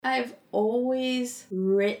I've always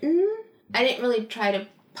written. I didn't really try to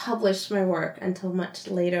publish my work until much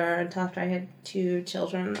later, until after I had 2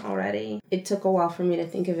 children already. It took a while for me to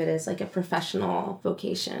think of it as like a professional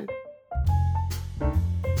vocation.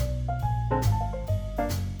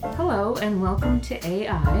 Hello and welcome to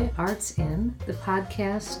AI, Arts In, the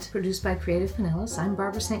podcast produced by Creative Pinellas. I'm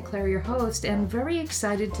Barbara St. Clair, your host, and very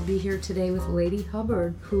excited to be here today with Lady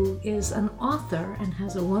Hubbard, who is an author and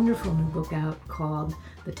has a wonderful new book out called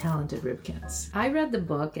The Talented Ribkins. I read the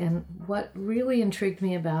book, and what really intrigued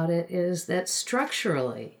me about it is that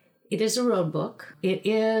structurally, it is a road book. It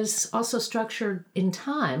is also structured in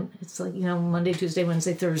time. It's like, Monday, Tuesday,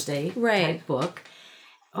 Wednesday, Thursday type book.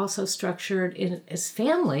 Also structured as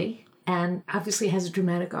family, and obviously has a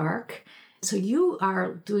dramatic arc. So you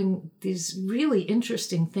are doing these really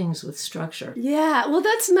interesting things with structure. Yeah, well,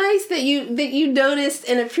 that's nice that you noticed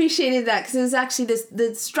and appreciated that, because it was actually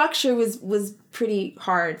the structure was pretty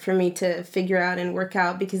hard for me to figure out and work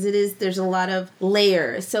out, because there's a lot of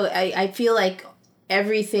layers. So I feel like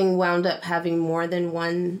everything wound up having more than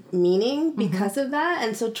one meaning because of that,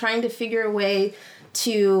 and so trying to figure a way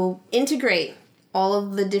to integrate all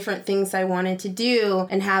of the different things I wanted to do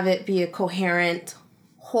and have it be a coherent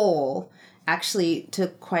whole actually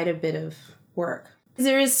took quite a bit of work.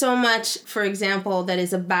 There is so much, for example, that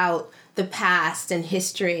is about the past and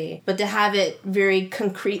history, but to have it very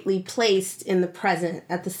concretely placed in the present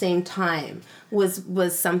at the same time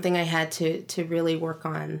was something I had to really work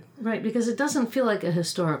on. Right, because it doesn't feel like a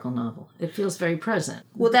historical novel. It feels very present.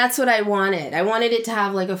 Well, that's what I wanted. I wanted it to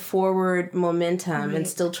have like a forward momentum and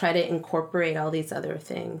still try to incorporate all these other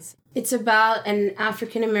things. It's about an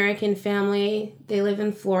African-American family. They live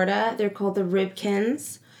in Florida. They're called the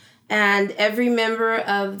Ribkins. And every member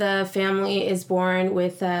of the family is born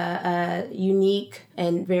with a unique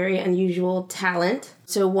and very unusual talent.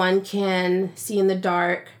 So one can see in the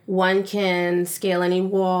dark, one can scale any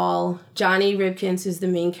wall. Johnny Ribkins, who's the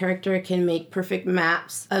main character, can make perfect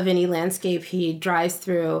maps of any landscape he drives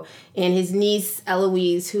through. And his niece,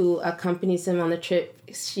 Eloise, who accompanies him on the trip,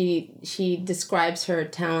 she describes her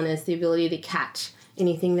talent as the ability to catch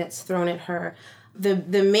anything that's thrown at her.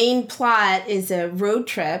 The main plot is a road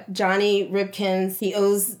trip. Johnny Ribkins, he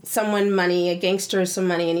owes someone money, a gangster some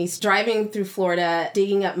money, and he's driving through Florida,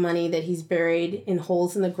 digging up money that he's buried in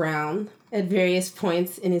holes in the ground at various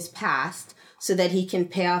points in his past so that he can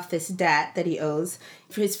pay off this debt that he owes.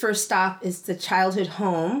 His first stop is the childhood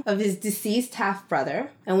home of his deceased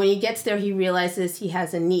half-brother. And when he gets there, he realizes he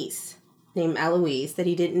has a niece named Eloise that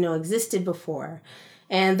he didn't know existed before.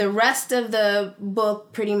 And the rest of the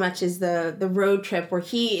book pretty much is the road trip where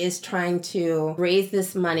he is trying to raise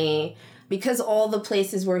this money. Because all the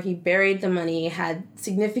places where he buried the money had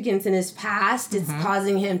significance in his past, it's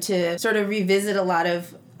causing him to sort of revisit a lot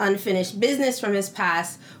of unfinished business from his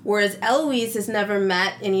past, whereas Eloise has never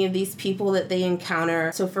met any of these people that they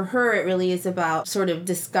encounter. So for her, it really is about sort of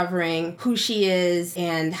discovering who she is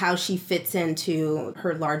and how she fits into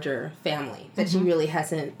her larger family that she really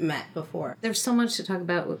hasn't met before. There's so much to talk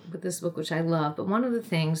about with this book, which I love, but one of the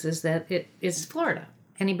things is that it is Florida.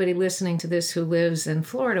 Anybody listening to this who lives in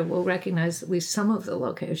Florida will recognize at least some of the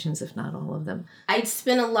locations, if not all of them. I'd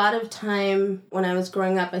spent a lot of time, when I was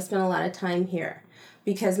growing up, I spent a lot of time here,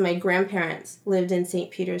 because my grandparents lived in St.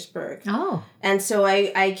 Petersburg. Oh. And so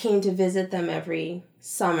I came to visit them every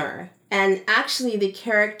summer. And actually the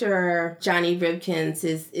character Johnny Ribkins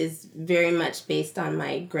is very much based on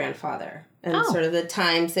my grandfather and sort of the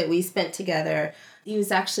times that we spent together. He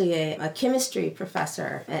was actually a chemistry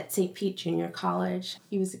professor at St. Pete Junior College.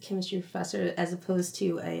 He was a chemistry professor as opposed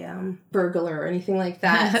to a burglar or anything like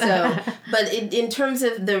that. So, but in terms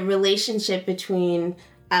of the relationship between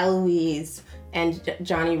Eloise and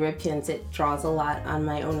Johnny Ribkins, it draws a lot on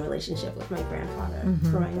my own relationship with my grandfather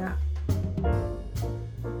growing up.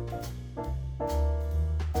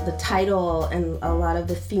 The title and a lot of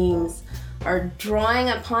the themes are drawing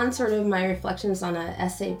upon sort of my reflections on an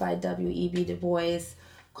essay by W.E.B. Du Bois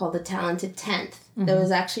called The Talented Tenth that was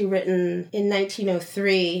actually written in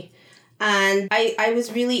 1903. And I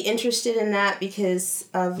was really interested in that because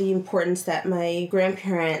of the importance that my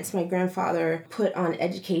grandfather put on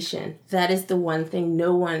education. That is the one thing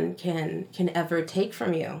no one can ever take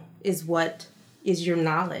from you, is what is your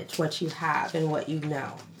knowledge, what you have and what you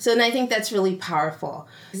know. So, and I think that's really powerful,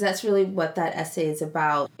 because that's really what that essay is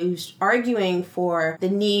about. It was arguing for the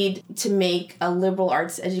need to make a liberal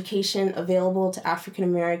arts education available to African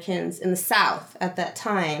Americans in the South at that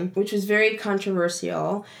time, which was very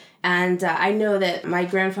controversial. And I know that my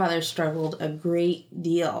grandfather struggled a great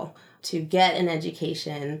deal to get an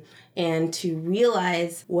education and to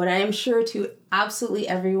realize what I am sure to absolutely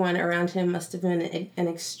everyone around him must have been an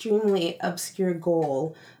extremely obscure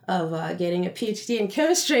goal of getting a PhD in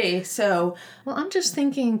chemistry. So, well, I'm just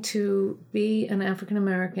thinking to be an African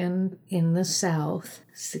American in the South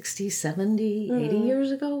 60, 70, 80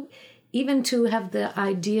 years ago, even to have the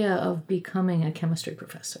idea of becoming a chemistry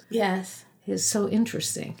professor. Yes. Is so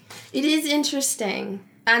interesting. It is interesting.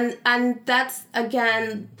 And that's,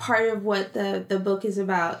 again, part of what the book is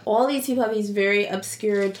about. All these people have these very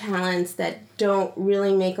obscure talents that don't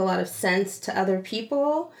really make a lot of sense to other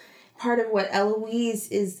people. Part of what Eloise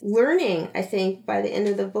is learning, I think, by the end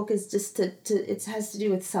of the book is just it has to do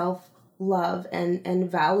with self-love and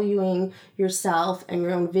valuing yourself and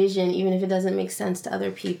your own vision, even if it doesn't make sense to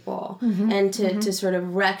other people. And to sort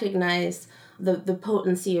of recognize the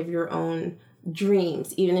potency of your own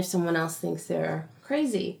dreams, even if someone else thinks they're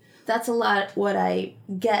crazy. That's a lot what I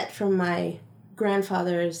get from my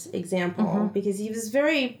grandfather's example, because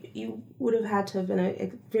you would have had to have been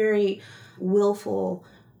a very willful,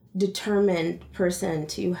 determined person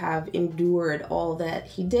to have endured all that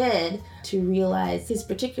he did to realize his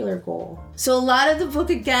particular goal. So a lot of the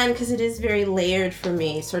book, again, because it is very layered for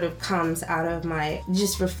me, sort of comes out of my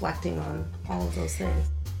just reflecting on all of those things.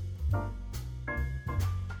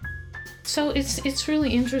 So it's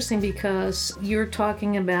really interesting because you're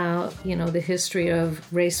talking about, the history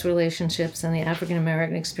of race relationships and the African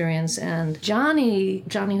American experience, and Johnny,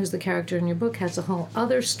 who's the character in your book, has a whole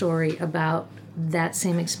other story about that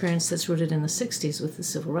same experience that's rooted in the 60s with the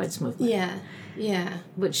civil rights movement. Yeah.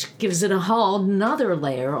 Which gives it a whole nother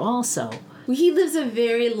layer also. Well, he lives a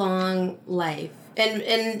very long life.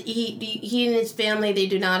 And he and his family, they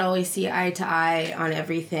do not always see eye to eye on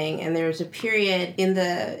everything. And there's a period in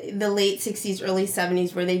the late 60s, early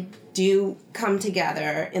 70s where they do come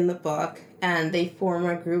together in the book and they form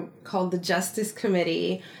a group called the Justice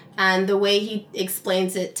Committee. And the way he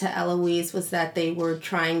explains it to Eloise was that they were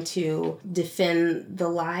trying to defend the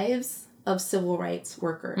lives of civil rights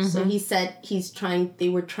workers. So he said they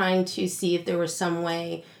were trying to see if there was some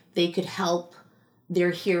way they could help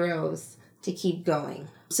their heroes to keep going.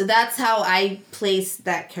 So that's how I place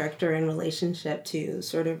that character in relationship to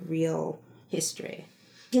sort of real history.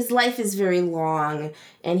 His life is very long,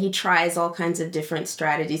 and he tries all kinds of different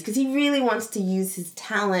strategies because he really wants to use his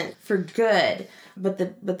talent for good. But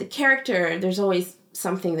the character, there's always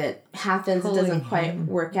something that happens that doesn't quite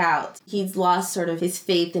work out. He's lost sort of his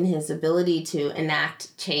faith in his ability to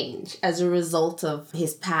enact change as a result of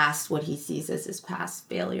his past, what he sees as his past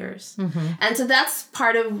failures. And so that's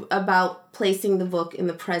part of about placing the book in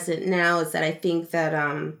the present now, is that I think that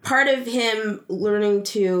part of him learning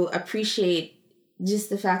to appreciate just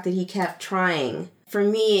the fact that he kept trying. For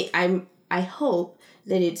me, I hope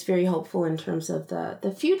that it's very hopeful in terms of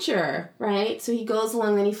the future, right? So he goes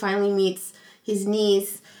along, then he finally meets his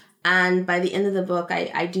niece, and by the end of the book,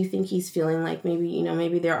 I do think he's feeling like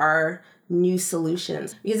maybe there are new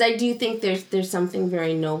solutions, because I do think there's something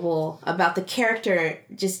very noble about the character,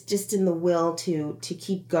 just in the will to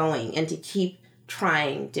keep going and to keep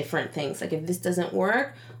trying different things. Like, if this doesn't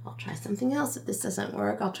work, I'll try something else. If this doesn't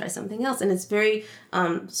work, I'll try something else. And it's very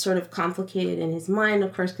sort of complicated in his mind,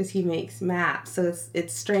 of course, because he makes maps. So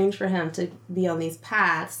it's strange for him to be on these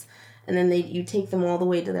paths. And then you take them all the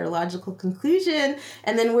way to their logical conclusion.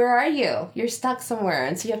 And then where are you? You're stuck somewhere.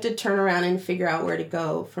 And so you have to turn around and figure out where to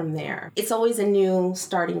go from there. It's always a new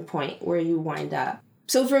starting point where you wind up.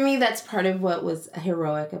 So for me, that's part of what was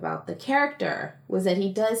heroic about the character, was that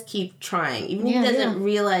he does keep trying. Even if he doesn't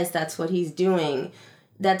realize that's what he's doing,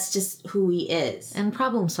 that's just who he is. And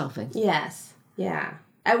problem solving. Yes. Yeah.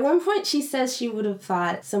 At one point, she says she would have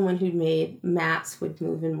thought someone who'd made maps would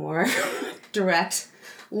move in more direct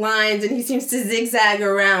lines, and he seems to zigzag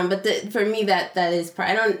around. But for me, that is part.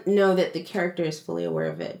 I don't know that the character is fully aware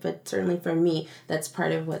of it, but certainly for me, that's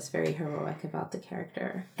part of what's very heroic about the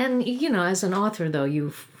character. And, as an author, though,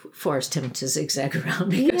 you've forced him to zigzag around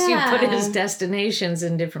because you put his destinations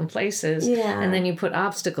in different places, and then you put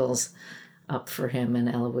obstacles up for him and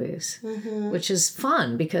Eloise, which is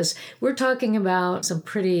fun because we're talking about some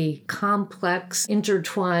pretty complex,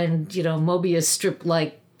 intertwined, Mobius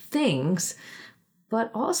strip-like things. But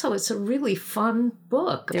also, it's a really fun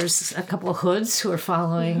book. There's a couple of hoods who are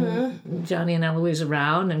following Johnny and Eloise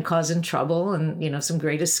around and causing trouble, and some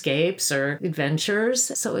great escapes or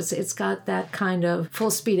adventures. So it's got that kind of full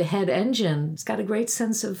speed ahead engine. It's got a great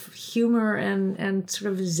sense of humor and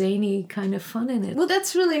sort of zany kind of fun in it. Well,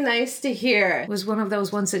 that's really nice to hear. It was one of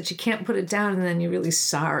those ones that you can't put it down and then you're really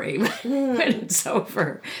sorry when it's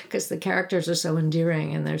over, because the characters are so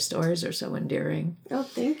endearing and their stories are so endearing. Oh,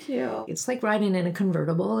 thank you. It's like riding in a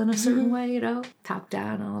convertible in a certain way, top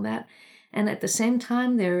down, all that. And at the same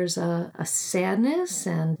time, there's a sadness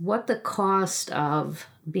and what the cost of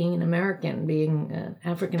being an American, being an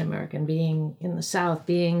African-American, being in the South,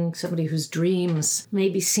 being somebody whose dreams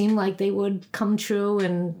maybe seemed like they would come true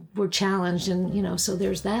and were challenged. And, so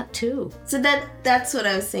there's that too. So that's what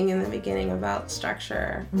I was saying in the beginning about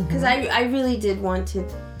structure. Because I really did want to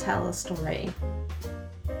tell a story.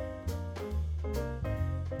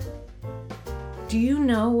 Do you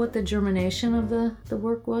know what the germination of the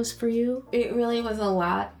work was for you? It really was a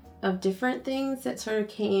lot of different things that sort of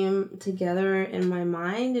came together in my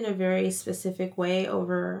mind in a very specific way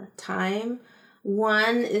over time.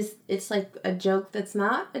 One is, it's like a joke that's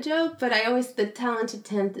not a joke, but the Talented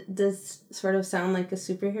 10 does sort of sound like a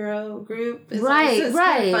superhero group. It's kind of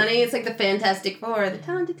funny. It's like the Fantastic Four, the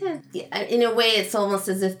Talented 10. Yeah, in a way, it's almost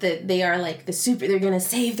as if they are like they're going to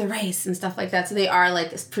save the race and stuff like that. So they are like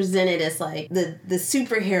presented as like the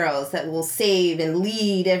superheroes that will save and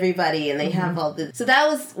lead everybody, and they have all the... So that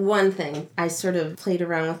was one thing. I sort of played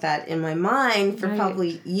around with that in my mind for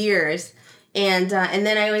probably years. And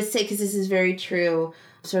then I always say, because this is very true,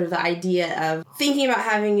 sort of the idea of thinking about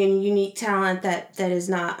having a unique talent that is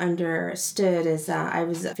not understood is I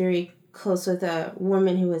was very close with a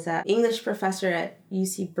woman who was an English professor at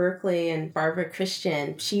UC Berkeley, and Barbara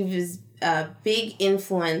Christian. She was a big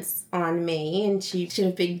influence on me, and she had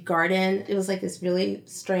a big garden. It was like this really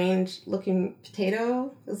strange looking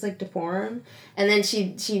potato. It was like deformed. And then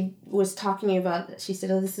she was talking about, she said,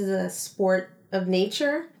 this is a sport of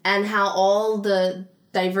nature, and how all the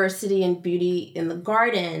diversity and beauty in the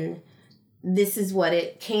garden, this is what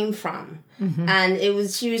it came from. And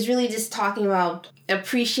she was really just talking about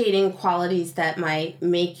appreciating qualities that might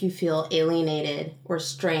make you feel alienated or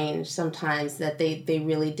strange sometimes, that they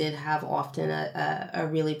really did have often a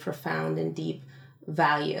really profound and deep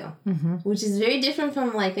value, which is very different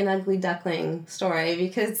from like an ugly duckling story,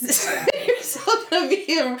 because you're still going to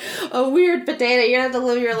be a weird potato. You don't have to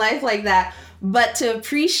live your life like that. But to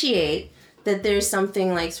appreciate that there's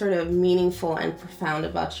something like sort of meaningful and profound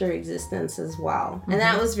about your existence as well. And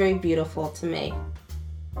that was very beautiful to me.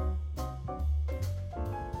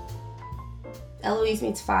 Eloise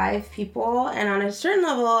meets 5 people, and on a certain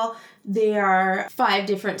level, there are 5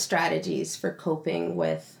 different strategies for coping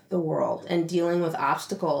with the world and dealing with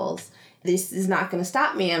obstacles. This is not going to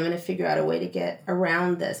stop me. I'm going to figure out a way to get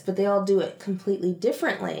around this. But they all do it completely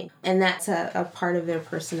differently. And that's a part of their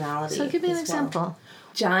personality. So give me an example.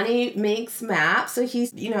 Johnny makes maps. So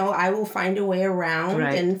he's, I will find a way around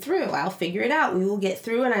and through. I'll figure it out. We will get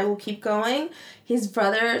through and I will keep going. His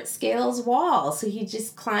brother scales walls. So he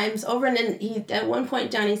just climbs over. And then at one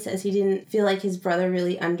point, Johnny says he didn't feel like his brother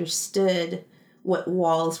really understood what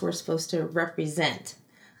walls were supposed to represent,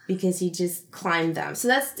 because he just climbed them. So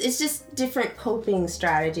it's just different coping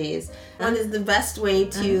strategies. One is the best way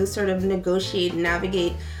to sort of negotiate and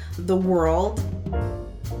navigate the world.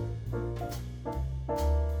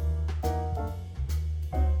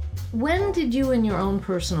 When did you, in your own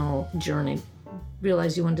personal journey,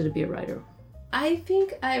 realize you wanted to be a writer? I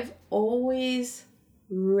think I've always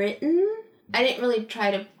written. I didn't really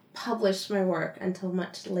try to publish my work until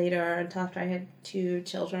much later, until after I had 2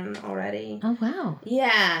 children already. Oh, wow.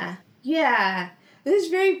 Yeah. It was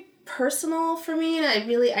very personal for me, and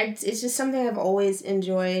it's just something I've always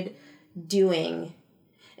enjoyed doing.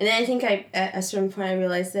 And then I think at a certain point I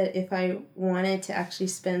realized that if I wanted to actually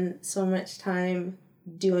spend so much time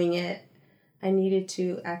doing it, I needed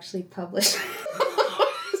to actually publish.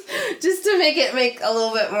 Just to make it make a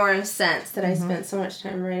little bit more sense that I spent so much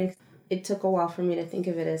time writing. It took a while for me to think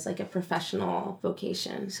of it as like a professional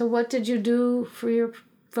vocation. So what did you do for your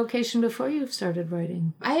vocation before you started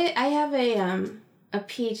writing? I have a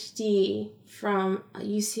PhD from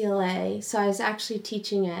UCLA, so I was actually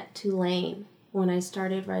teaching at Tulane when I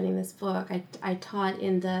started writing this book. I taught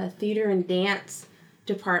in the theater and dance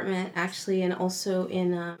department, actually, and also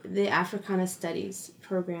in the Africana Studies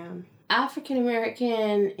program. African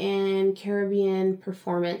American and Caribbean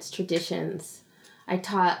performance traditions. I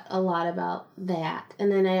taught a lot about that.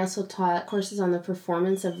 And then I also taught courses on the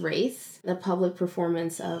performance of race, the public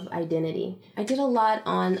performance of identity. I did a lot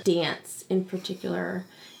on dance in particular.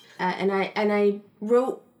 And I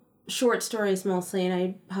wrote short stories mostly, and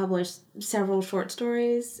I published several short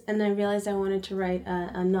stories. And I realized I wanted to write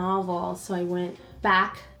a novel, so I went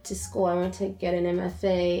back to school. I went to get an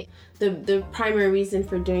MFA. The primary reason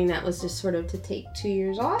for doing that was just sort of to take 2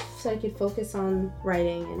 years off so I could focus on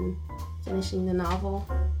writing and finishing the novel.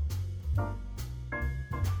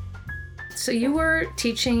 So you were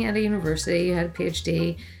teaching at a university, you had a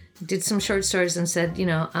PhD, did some short stories and said,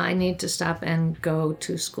 I need to stop and go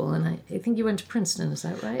to school. And I think you went to Princeton, is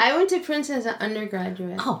that right? I went to Princeton as an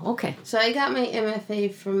undergraduate. Oh, okay. So I got my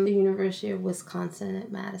MFA from the University of Wisconsin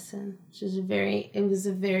at Madison, which was it was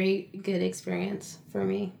a very good experience for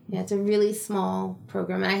me. Yeah, it's a really small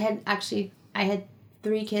program. I had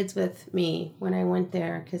 3 kids with me when I went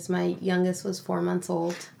there because my youngest was 4 months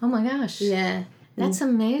old. Oh my gosh. Yeah. That's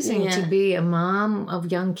amazing to be a mom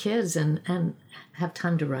of young kids and have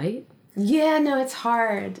time to write. Yeah, no, it's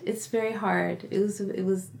hard. It's very hard.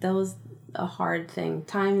 That was a hard thing.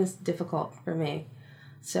 Time is difficult for me.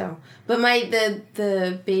 So, but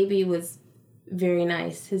the baby was very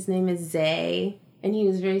nice. His name is Zay, and he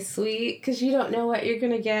was very sweet because you don't know what you're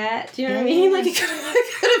gonna get. Do you know what I mean? Like it could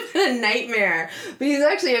have been a nightmare, but he's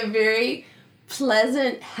actually a very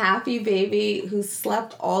pleasant, happy baby who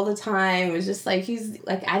slept all the time. It was just like, he's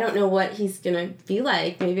like, I don't know what he's gonna be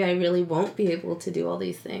like. Maybe I really won't be able to do all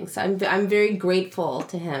these things. So I'm very grateful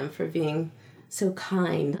to him for being so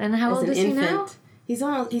kind. And how old is he now?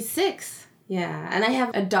 He's 6. Yeah. And I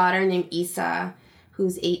have a daughter named Isa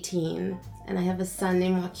who's 18, and I have a son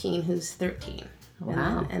named Joaquin who's 13.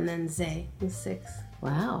 Wow. And then Zay who's 6.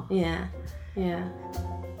 Wow. Yeah.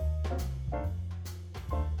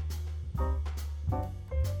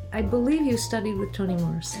 I believe you studied with Toni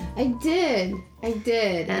Morrison. I did.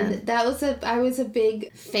 And I was a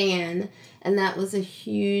big fan, and that was a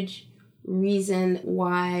huge reason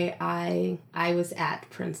why I was at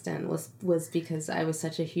Princeton was because I was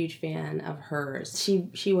such a huge fan of hers.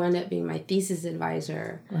 She wound up being my thesis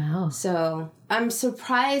advisor. Wow. So I'm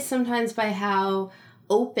surprised sometimes by how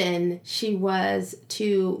open she was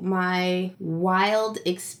to my wild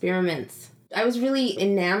experiments. I was really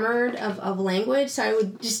enamored of language, so I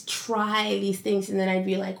would just try these things, and then I'd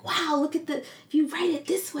be like, wow, look at if you write it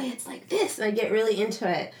this way, it's like this, and I get really into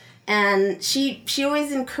it. And she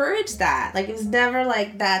always encouraged that. Like, it was never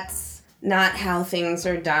like, that's not how things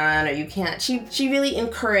are done, or you can't. She really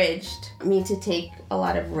encouraged me to take a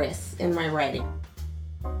lot of risks in my writing.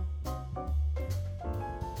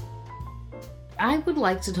 I would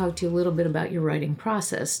like to talk to you a little bit about your writing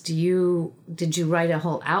process. Did you write a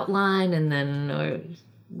whole outline and then, No.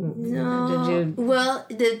 did you? Well,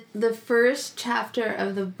 the first chapter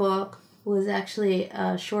of the book was actually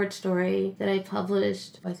a short story that I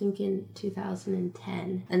published, I think, in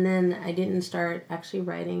 2010. And then I didn't start actually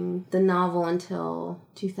writing the novel until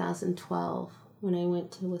 2012 when I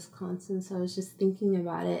went to Wisconsin. So I was just thinking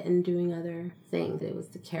about it and doing other things. It was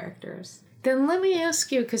the characters. Then let me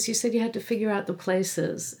ask you, because you said you had to figure out the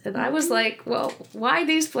places. And I was like, well, why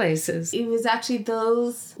these places? It was actually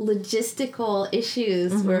those logistical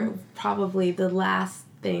issues were probably the last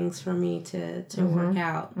things for me to work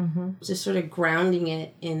out. Just sort of grounding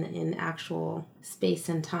it in actual space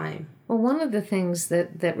and time. Well, one of the things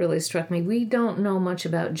that really struck me, we don't know much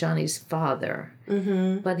about Johnny's father,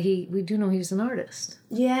 but we do know he's an artist.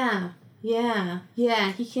 Yeah,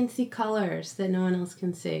 he can see colors that no one else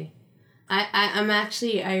can see.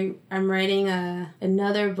 I'm writing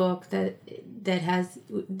another book that has,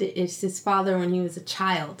 it's his father when he was a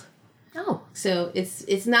child. Oh. So it's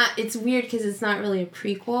weird because it's not really a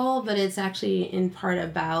prequel, but it's actually in part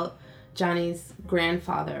about Johnny's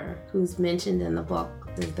grandfather, who's mentioned in the book,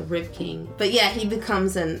 the Rib King. But yeah, he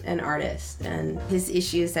becomes an artist, and his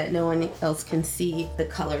issue is that no one else can see the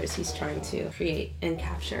colors he's trying to create and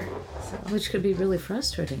capture. So. Which could be really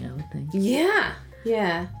frustrating, I would think. Yeah.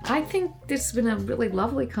 I think this has been a really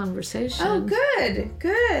lovely conversation. Oh,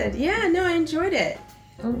 good. Yeah, no, I enjoyed it.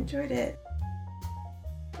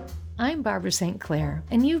 I'm Barbara St. Clair,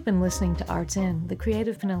 and you've been listening to Arts In, the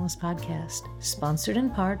Creative Pinellas podcast, sponsored in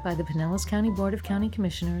part by the Pinellas County Board of County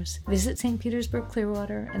Commissioners, Visit St. Petersburg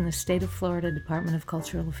Clearwater, and the State of Florida Department of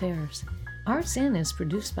Cultural Affairs. Arts In is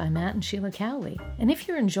produced by Matt and Sheila Cowley, and if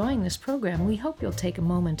you're enjoying this program, we hope you'll take a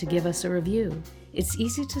moment to give us a review. It's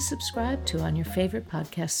easy to subscribe to on your favorite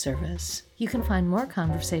podcast service. You can find more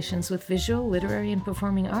conversations with visual, literary, and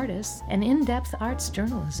performing artists and in-depth arts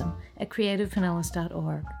journalism at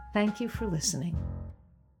creativepinellas.org. Thank you for listening.